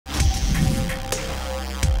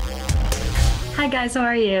Hi guys, how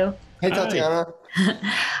are you? Hey, Hi. Tatiana.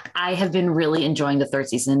 I have been really enjoying the third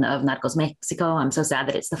season of Narcos Mexico. I'm so sad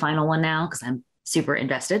that it's the final one now because I'm super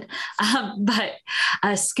invested. But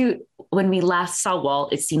Scoot, when we last saw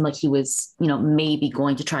Walt, it seemed like he was, maybe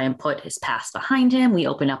going to try and put his past behind him. We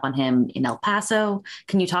open up on him in El Paso.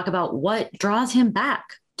 Can you talk about what draws him back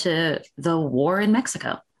to the war in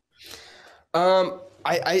Mexico?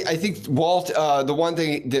 I think Walt, the one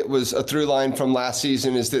thing that was a through line from last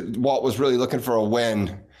season is that Walt was really looking for a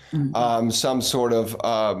win, some sort of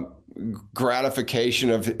gratification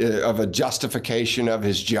of a justification of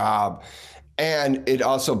his job. And it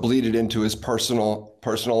also bleeded into his personal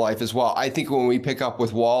life as well. I think when we pick up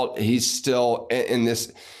with Walt, he's still in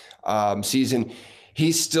this season,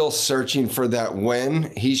 he's still searching for that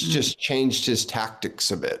win. He's just changed his tactics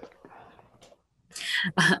a bit.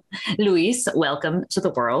 Luis, welcome to the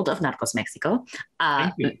world of Narcos Mexico.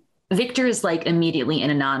 Thank you. Victor is like immediately an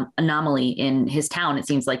anomaly in his town. It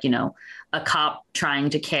seems like, a cop trying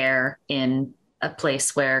to care in a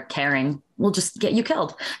place where caring will just get you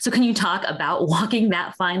killed. So can you talk about walking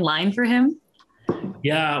that fine line for him?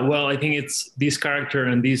 Yeah, well, I think it's this character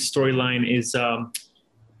and this storyline is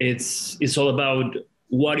it's all about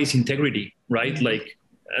what is integrity, right? Like,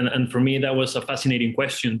 and for me, that was a fascinating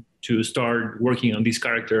question to start working on this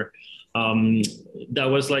character. That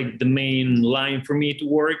was like the main line for me to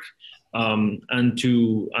work and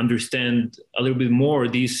to understand a little bit more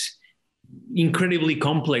this incredibly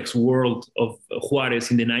complex world of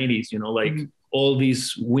Juarez in the 90s, like all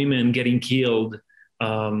these women getting killed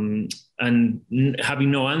and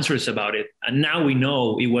having no answers about it. And now we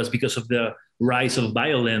know it was because of the rise of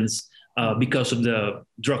violence, because of the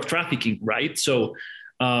drug trafficking, right? So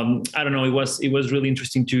I don't know. It was really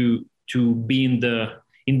interesting to be in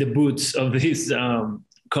the boots of this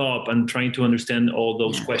cop and trying to understand all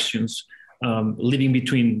those questions, living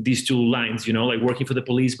between these two lines. Like working for the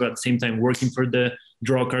police, but at the same time working for the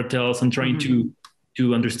drug cartels and trying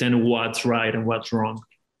to understand what's right and what's wrong.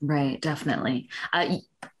 Right, definitely.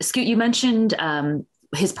 Scoot, you mentioned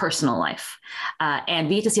his personal life, and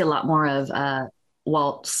we get to see a lot more of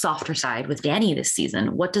Walt's softer side with Danny this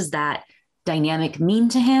season. What does that dynamic mean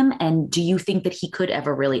to him? And do you think that he could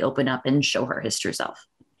ever really open up and show her his true self?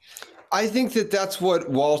 I think that that's what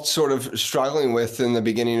Walt's sort of struggling with in the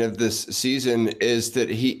beginning of this season is that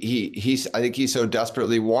I think he so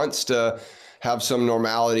desperately wants to have some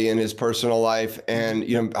normality in his personal life and,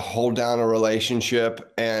 hold down a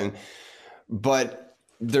relationship. But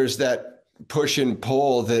there's that push and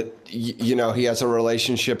pull that, he has a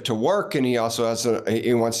relationship to work and he also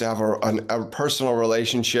he wants to have a personal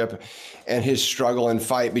relationship, and his struggle and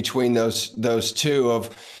fight between those two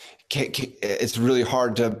it's really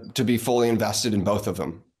hard to be fully invested in both of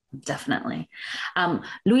them. Definitely.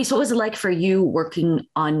 Luis, what was it like for you working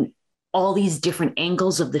on all these different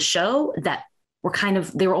angles of the show that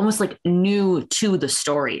they were almost like new to the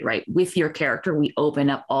story, right? With your character, we open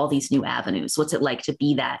up all these new avenues. What's it like to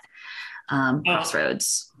be that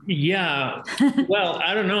crossroads? Yeah. Well,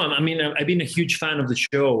 I don't know. I mean, I've been a huge fan of the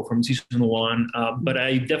show from season one, but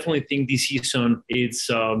I definitely think this season it's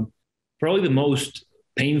probably the most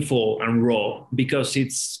painful and raw because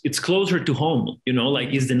it's closer to home,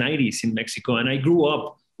 like it's the 90s in Mexico. And I grew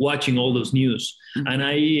up watching all those news, and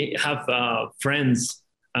I have friends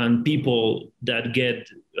and people that get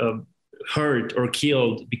hurt or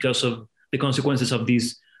killed because of the consequences of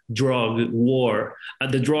this drug war,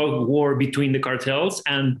 the drug war between the cartels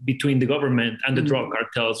and between the government and the drug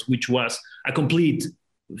cartels, which was a complete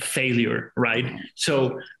failure, right?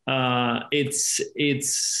 So it's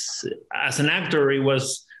as an actor, it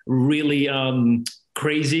was really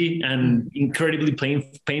crazy and incredibly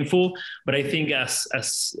painful. But I think as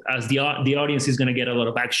the audience is going to get a lot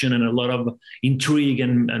of action and a lot of intrigue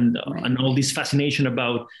and all this fascination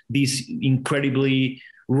about this incredibly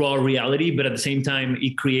raw reality, but at the same time,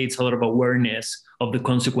 it creates a lot of awareness of the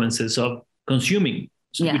consequences of consuming,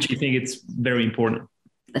 which I think it's very important.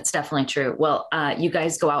 That's definitely true. Well, you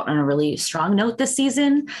guys go out on a really strong note this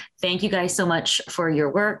season. Thank you guys so much for your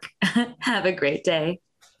work. Have a great day.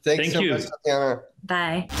 Thanks Thank so you. much, Tatiana.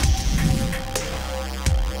 Bye.